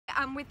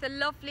I'm with the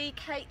lovely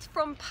Kate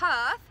from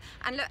Perth,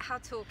 and look how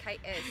tall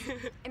Kate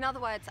is. In other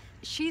words,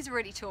 she's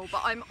really tall,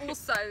 but I'm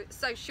also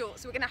so short,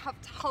 so we're gonna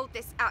have to hold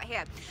this out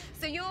here.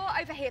 So you're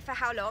over here for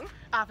how long?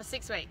 For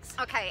 6 weeks.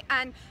 Okay,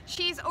 and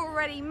she's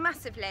already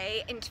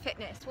massively into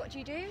fitness. What do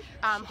you do?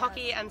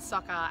 Hockey and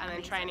soccer, and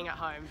then training at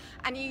home.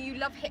 And you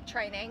love HIIT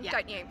training, yeah.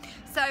 don't you?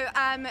 So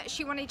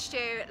she wanted to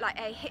do like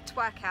a HIIT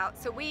workout.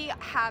 So we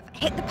have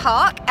hit the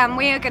park, and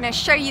we are going to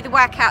show you the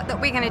workout that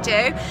we're going to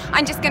do.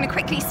 I'm just going to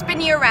quickly spin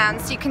you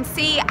around so you can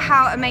see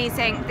how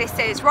amazing this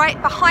is.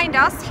 Right behind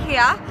us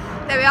here,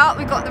 there we are,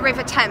 we've got the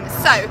River Thames.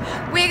 So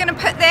we're going to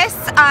put this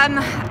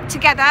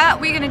together.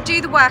 We're going to do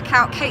the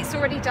workout. Kate's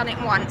already done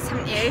it once,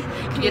 haven't you?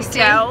 Can you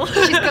tell?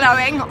 She's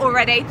glowing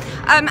already.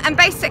 And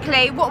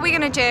basically what we're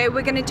going to do,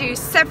 we're going to do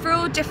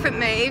several different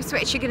moves,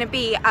 which are going to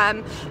be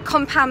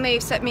compound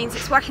moves, so it means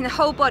it's working the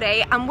whole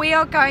body. And we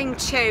are going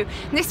to,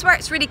 and this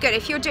works really good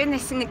if you're doing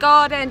this in the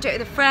garden, do it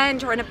with a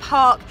friend or in a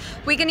park.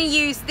 We're going to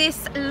use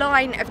this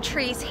line of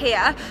trees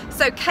here.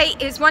 So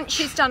Kate is, once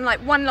she's done like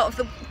one lot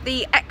of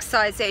the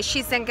exercises,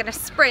 she's then going to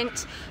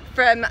sprint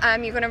from,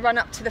 you're going to run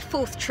up to the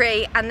 4th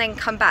tree and then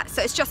come back.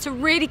 So it's just a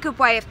really good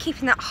way of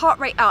keeping that heart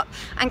rate up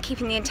and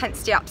keeping the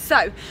intensity up.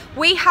 So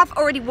we have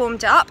already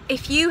warmed up.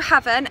 If you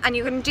haven't, and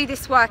you're going to do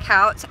this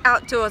workout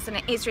outdoors, and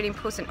it is really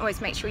important,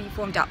 always make sure you've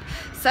warmed up.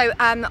 So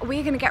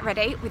we're going to get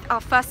ready with our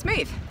first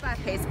move,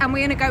 burpees, and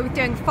we're going to go with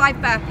doing 5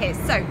 burpees.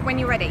 So when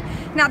you're ready.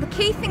 Now the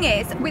key thing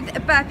is with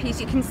burpees,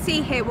 you can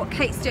see here what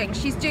Kate's doing.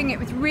 She's doing it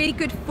with really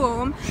good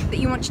form, that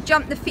you want to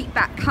jump the feet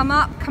back, come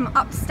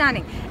up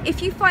standing.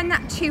 If you find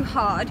that too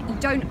hard, you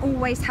don't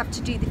always have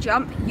to do the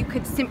jump. You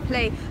could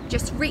simply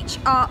just reach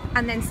up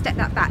and then step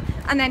that back,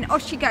 and then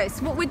off she goes.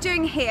 So what we're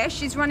doing here,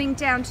 she's running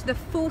down to the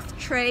 4th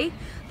tree,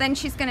 then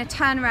she's going to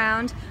turn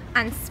around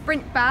and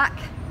sprint back.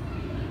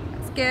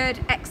 That's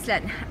good,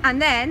 excellent.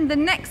 And then the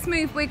next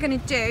move we're going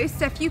to do,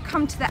 so if you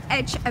come to the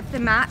edge of the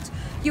mat,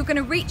 you're going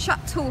to reach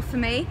up tall for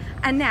me,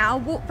 and now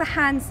walk the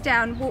hands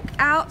down, walk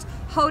out,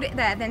 hold it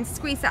there, then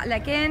squeeze that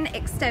leg in,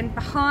 extend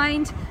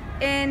behind,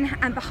 in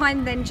and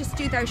behind, then just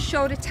do those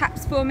shoulder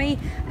taps for me.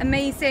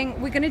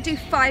 Amazing. We're going to do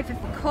 5 of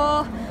the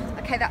core.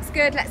 Okay, that's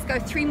good. Let's go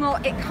 3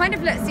 more. It kind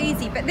of looks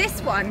easy, but this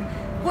one,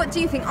 what do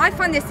you think? I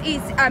find this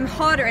easy,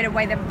 harder in a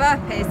way than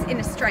burpees, in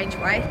a strange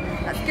way.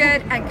 That's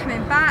good. And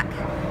coming back.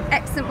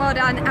 Excellent, well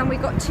done. And we've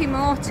got 2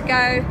 more to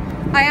go.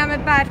 I am a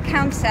bad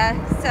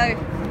counter, so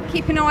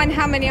keep an eye on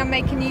how many I'm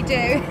making you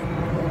do.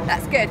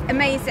 That's good.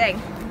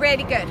 Amazing.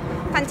 Really good.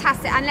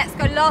 Fantastic. And let's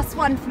go last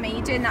one for me.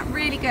 You're doing that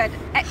really good.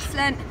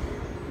 Excellent.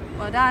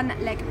 Well done.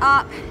 Leg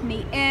up,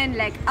 knee in,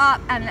 leg up,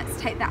 and let's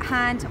take that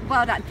hand.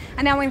 Well done.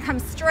 And now we're going to come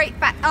straight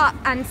back up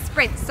and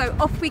sprint. So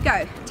off we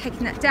go.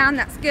 Taking that down.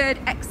 That's good.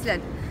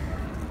 Excellent.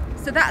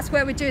 So that's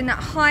where we're doing that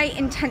high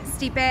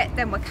intensity bit.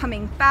 Then we're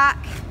coming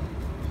back.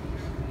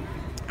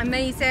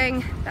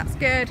 Amazing. That's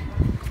good.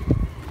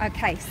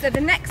 Okay, so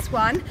the next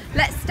one,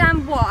 let's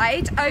stand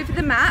wide over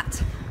the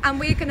mat, and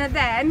we're going to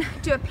then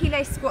do a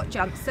plie squat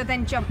jump. So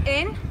then jump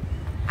in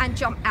and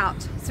jump out.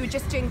 So we're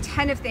just doing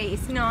 10 of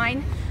these.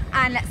 9.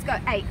 And let's go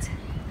 8.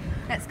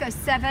 Let's go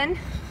 7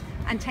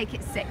 and take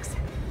it 6.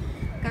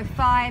 Go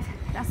 5,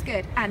 that's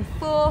good. And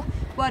 4,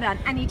 well done.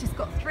 And you just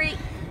got 3.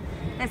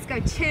 Let's go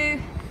 2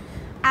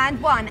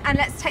 and 1. And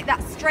let's take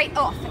that straight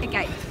off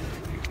again.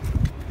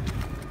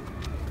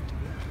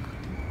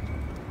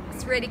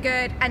 That's really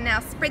good. And now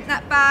sprint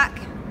that back.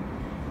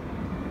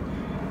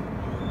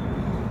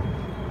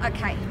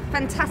 Okay,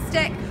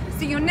 fantastic.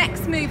 So your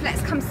next move,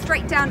 let's come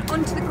straight down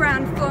onto the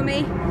ground for me.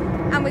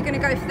 And we're going to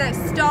go for those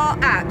star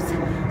abs.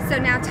 So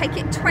now take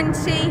it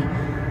 22.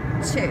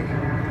 Let's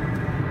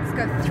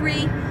go 3.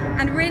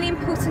 And really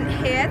important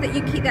here that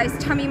you keep those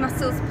tummy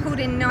muscles pulled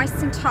in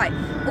nice and tight.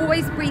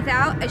 Always breathe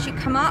out as you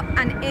come up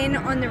and in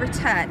on the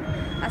return.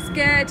 That's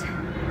good.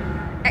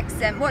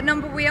 Excellent. What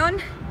number are we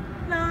on?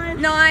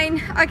 9.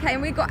 9. Okay,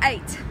 and we've got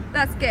 8.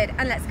 That's good.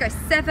 And let's go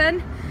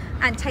 7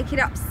 and take it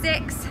up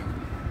 6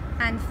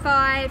 and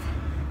 5.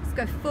 Let's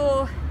go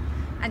 4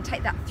 and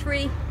take that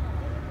 3.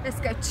 Let's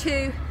go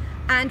 2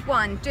 and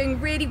 1. Doing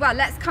really well.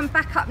 Let's come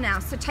back up now.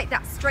 So take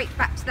that straight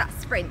back to that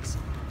sprint.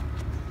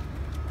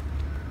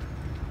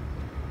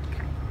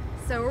 Okay.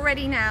 So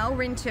already now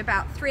we're into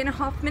about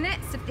 3.5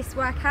 minutes of this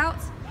workout.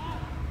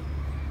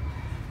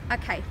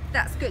 Okay,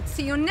 that's good.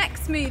 So your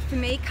next move for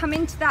me, come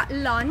into that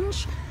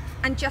lunge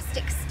and just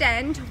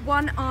extend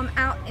one arm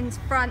out in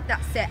front.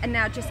 That's it. And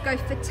now just go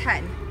for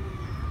 10.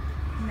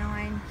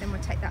 9. Then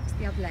we'll take that to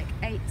the other leg.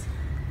 8.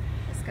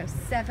 Let's go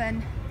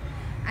 7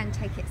 and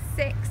take it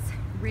 6.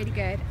 Really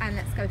good. And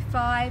let's go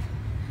 5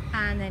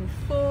 and then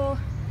 4.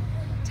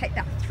 Take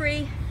that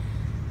 3.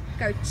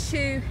 Go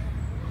 2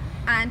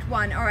 and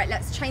 1. All right,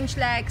 let's change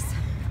legs.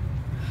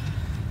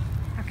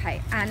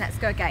 Okay, and let's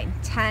go again.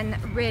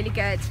 10. Really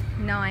good.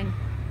 9.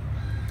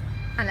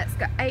 And let's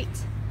go 8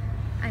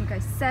 and go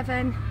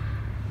 7.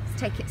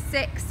 Let's take it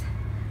 6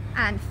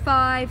 and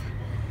 5.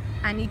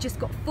 And you just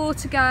got 4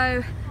 to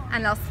go.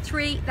 And last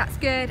 3. That's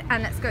good.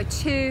 And let's go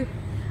 2.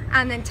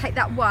 And then take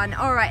that 1.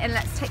 All right, and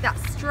let's take that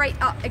straight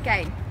up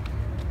again.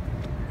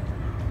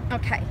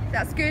 Okay,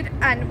 that's good.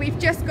 And we've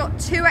just got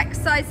 2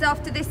 exercises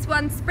after this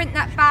one. Sprint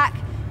that back,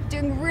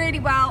 doing really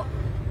well.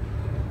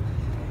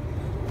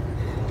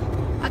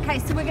 Okay,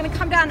 so we're going to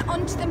come down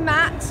onto the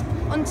mat,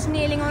 onto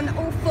kneeling on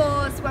all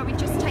fours, where we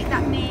just take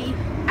that knee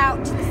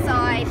out to the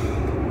side.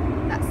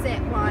 That's it,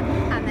 1,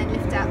 and then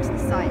lift out to the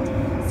side.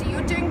 So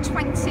you're doing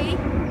 20. That's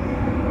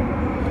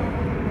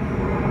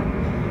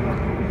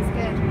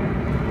good.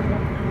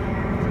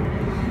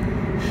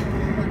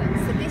 Well done.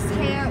 So this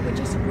here, we're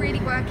just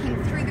really working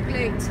through the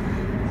glute.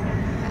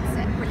 That's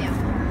it, brilliant.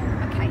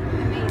 Okay,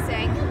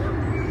 amazing.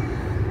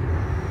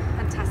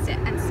 Fantastic,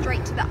 and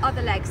straight to the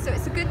other leg. So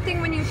it's a good thing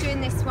when you're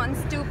doing this one,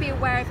 still be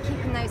aware of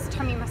keeping those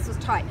tummy muscles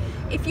tight.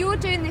 If you're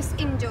doing this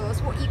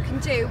indoors, what you can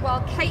do,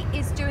 while Kate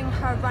is doing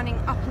her running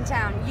up and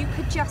down, you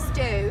could just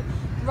do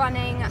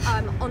running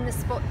on the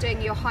spot,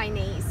 doing your high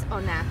knees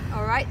on there.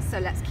 All right, so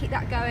let's keep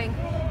that going.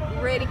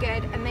 Really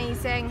good,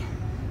 amazing.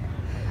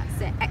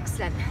 That's it,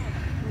 excellent.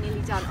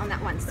 Nearly done on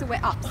that one. So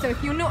we're up. So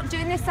if you're not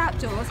doing this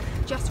outdoors,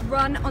 just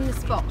run on the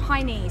spot,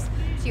 high knees.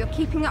 So you're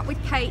keeping up with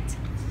Kate.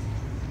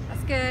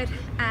 That's good.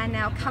 And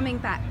now coming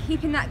back,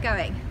 keeping that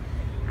going.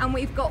 And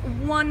we've got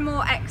 1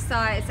 more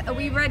exercise. Are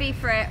we ready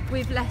for it?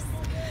 We've left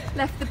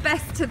the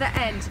best to the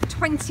end.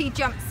 20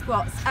 jump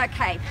squats.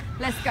 Okay,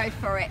 let's go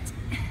for it.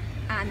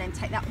 And then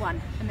take that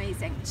 1.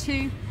 Amazing.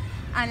 2,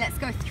 and let's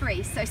go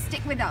 3. So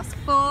stick with us.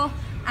 4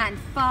 and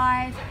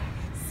 5,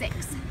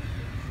 6,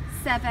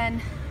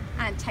 7,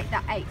 and take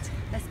that 8.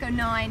 Let's go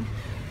 9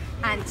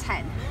 and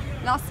 10.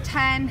 Last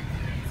 10.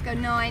 Let's go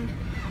 9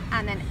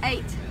 and then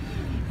 8,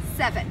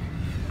 7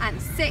 and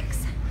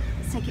 6.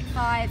 Let's take it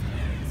 5.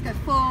 Let's go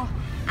 4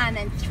 and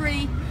then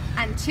 3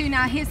 and 2.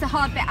 Now here's the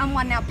hard bit, and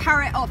 1. Now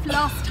power it off.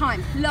 Last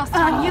time. Last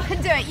time. You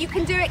can do it. You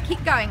can do it.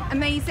 Keep going.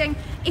 Amazing.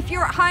 If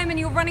you're at home and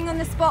you're running on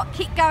the spot,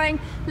 keep going.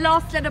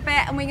 Last little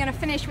bit, and we're going to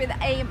finish with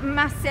a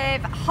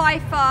massive high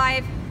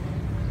five.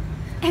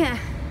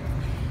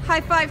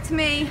 High five to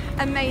me.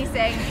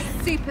 Amazing.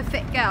 Super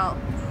fit girl.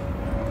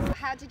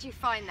 How did you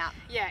find that?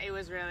 Yeah, it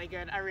was really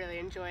good. I really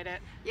enjoyed it.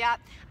 Yeah,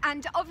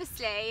 and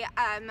obviously,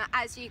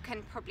 as you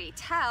can probably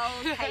tell,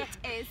 Kate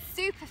is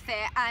super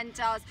fit and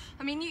does,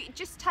 I mean, you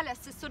just tell us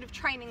the sort of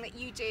training that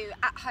you do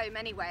at home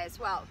anyway as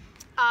well.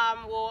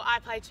 Well, I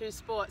play 2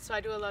 sports, so I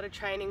do a lot of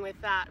training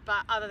with that,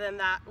 but other than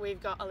that,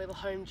 we've got a little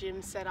home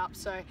gym set up,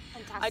 so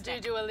fantastic. I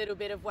do a little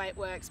bit of weight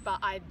works, but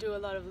I do a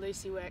lot of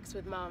Lucy works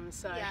with Mum,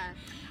 so. Yeah,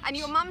 and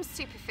your mum's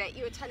super fit,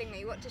 you were telling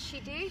me. What does she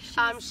do?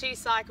 She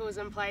cycles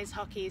and plays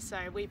hockey, so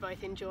we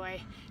both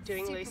enjoy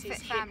doing super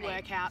Lucy's HIIT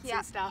workouts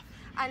and stuff.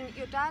 And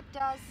your dad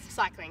does?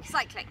 Cycling.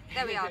 Cycling,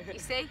 there we are, you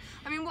see?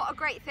 I mean, what a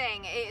great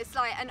thing. It's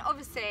like, and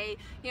obviously,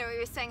 you know, we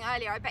were saying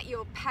earlier, I bet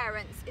your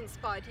parents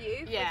inspired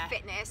you with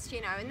fitness,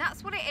 you know, and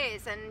that's what it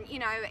is. And, you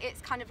know,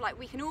 it's kind of like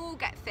we can all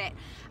get fit.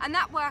 And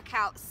that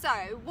workout, so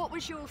what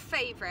was your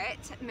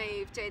favourite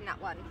move doing that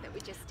one that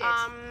we just did?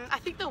 I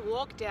think the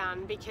walk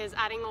down, because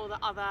adding all the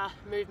other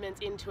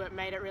movements into it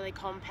made it really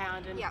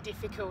compound and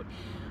difficult.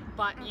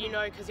 But you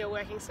know, because you're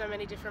working so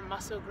many different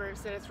muscle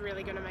groups, that it's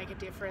really going to make a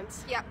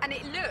difference. Yeah, and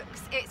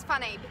it's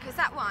funny because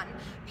that one,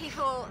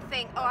 people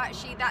think, oh,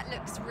 actually that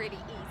looks really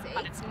easy.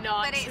 But it's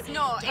not. But it's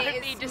not.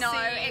 Don't be deceived. No,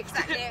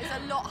 exactly. It's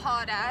a lot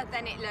harder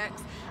than it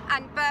looks.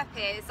 And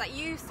burpees, like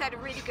you said a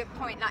really good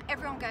point, like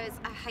everyone goes,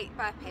 I hate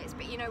burpees,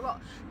 but you know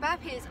what?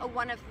 Burpees are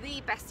one of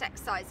the best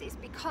exercises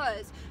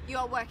because you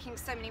are working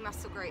so many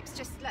muscle groups.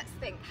 Just let's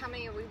think, how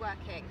many are we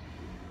working?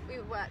 We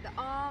work the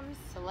arms,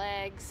 the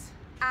legs,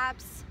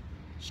 abs,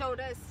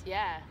 shoulders,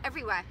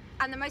 everywhere.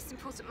 And the most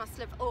important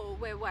muscle of all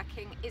we're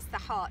working is the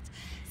heart.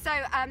 So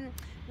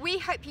we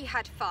hope you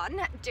had fun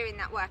doing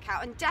that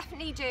workout, and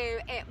definitely do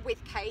it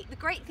with Kate. The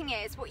great thing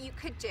is, what you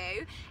could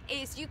do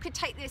is you could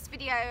take this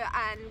video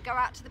and go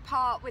out to the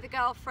park with a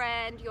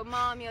girlfriend, your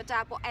mum, your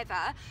dad,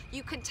 whatever.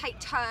 You can take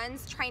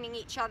turns training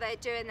each other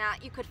doing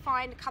that. You could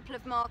find a couple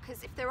of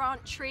markers if there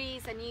aren't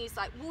trees and use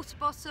like water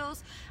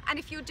bottles. And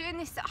if you're doing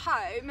this at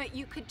home,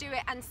 you could do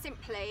it and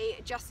simply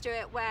just do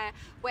it where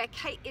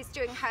Kate is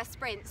doing her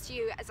sprints.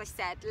 You, as I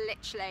said,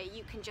 literally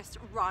you can just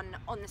run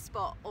on the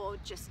spot or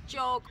just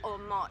jog or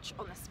march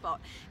on the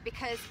spot,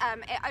 because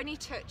it only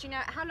took, do you know,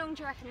 how long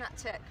do you reckon that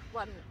took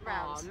one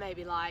round? Oh,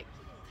 maybe like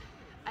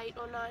 8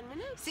 or 9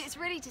 minutes. See, it's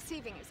really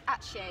deceiving. It's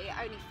actually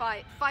only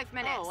five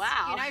minutes. Oh,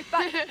 wow. You know,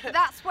 but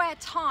that's where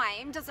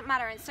time doesn't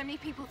matter. And so many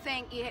people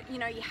think you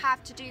know you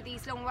have to do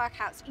these long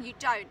workouts. You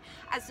don't.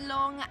 As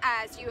long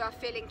as you are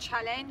feeling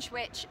challenged,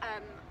 which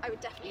I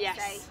would definitely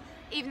say.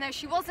 Even though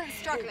she wasn't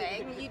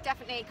struggling, you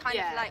definitely kind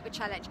of like the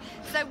challenge.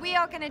 So we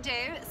are going to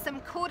do some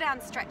cool down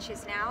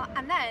stretches now,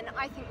 and then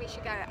I think we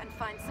should go and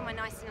find somewhere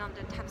nice in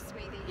London to have a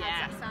smoothie. Yeah,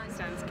 how does that sound?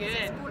 Sounds good.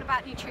 So it's all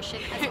about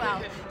nutrition as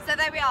well. So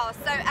there we are.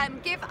 So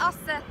give us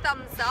a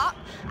thumbs up,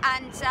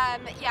 and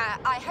yeah,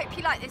 I hope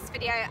you like this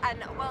video,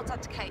 and well done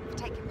to Kate for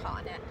taking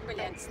part in it.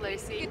 Brilliant. Thanks,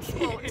 Lucy. Good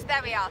sport.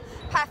 There we are.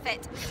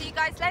 Perfect. See you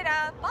guys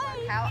later.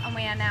 Bye. And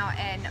we are now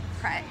in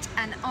Pret,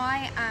 and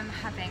I'm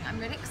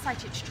really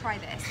excited to try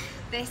this.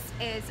 This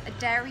is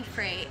dairy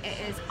free.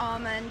 It is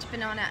almond,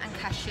 banana and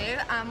cashew.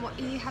 What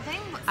are you having?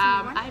 What's the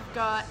new one? I've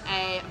got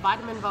a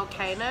vitamin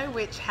volcano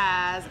which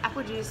has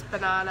apple juice,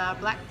 banana,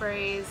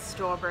 blackberries,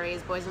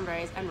 strawberries,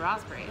 boysenberries and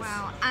raspberries.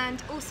 Wow,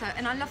 and also,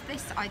 and I love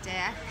this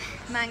idea,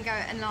 mango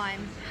and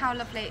lime. How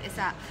lovely is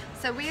that?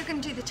 So we are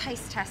going to do the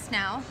taste test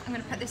now. I'm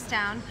going to put this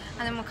down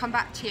and then we'll come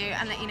back to you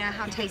and let you know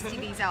how tasty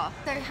these are.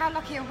 So how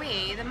lucky are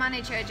we? The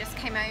manager just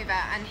came over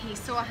and he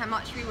saw how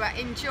much we were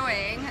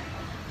enjoying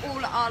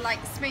all our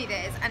like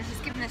smoothies, and he's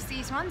given us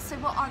these ones. So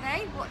what are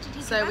they? What did he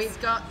give us? So we've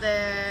got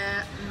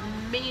the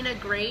Mina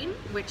Green,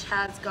 which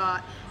has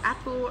got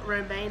apple,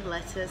 romaine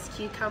lettuce,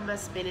 cucumber,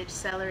 spinach,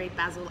 celery,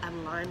 basil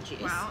and lime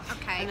juice. Wow,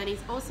 okay. And then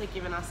he's also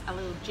given us a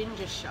little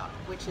ginger shot,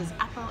 which is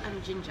apple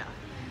and ginger.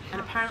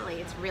 And apparently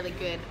it's really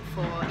good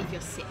for if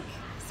you're sick.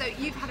 So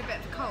you've had a bit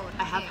of a cold.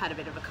 I have had a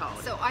bit of a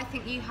cold. So I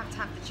think you have to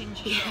have the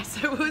ginger shot. Yeah,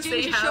 so we'll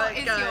see how it goes.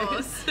 Ginger shot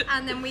is yours.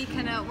 And then we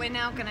can, we're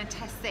now going to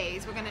test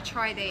these. We're going to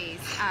try these.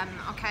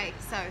 Okay,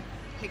 so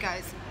here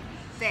goes.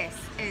 This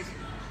is...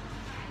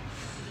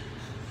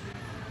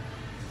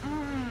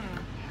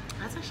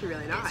 That's actually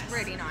really nice. It's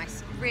really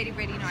nice. Really,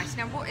 really nice.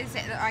 Now what is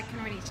it that I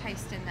can really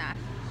taste in there?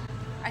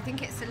 I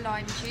think it's the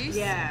lime juice.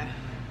 Yeah.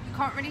 You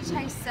can't really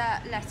taste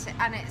the lettuce,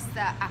 and it's the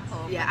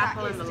apple. Yeah, but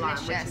apple and the lime,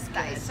 which is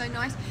That good. is so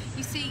nice.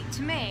 You see,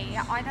 to me,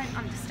 I don't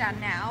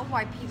understand now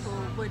why people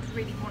would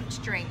really want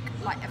to drink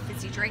like a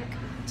fizzy drink.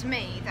 To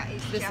me, that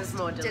is This just is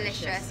more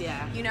delicious,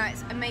 yeah. You know,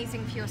 it's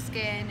amazing for your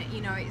skin.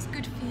 You know, it's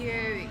good for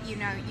you. You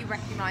know, you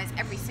recognise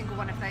every single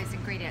one of those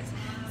ingredients.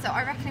 So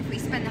I reckon if we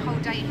spend the whole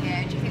day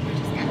here, do you think we'll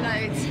just get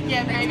loads?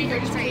 Yeah, maybe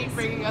he'll he'll keep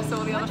bringing us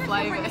all the other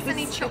flavours. I don't think we'll flavours. get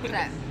any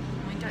chocolate.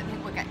 I don't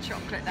think we'll get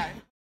chocolate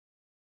though.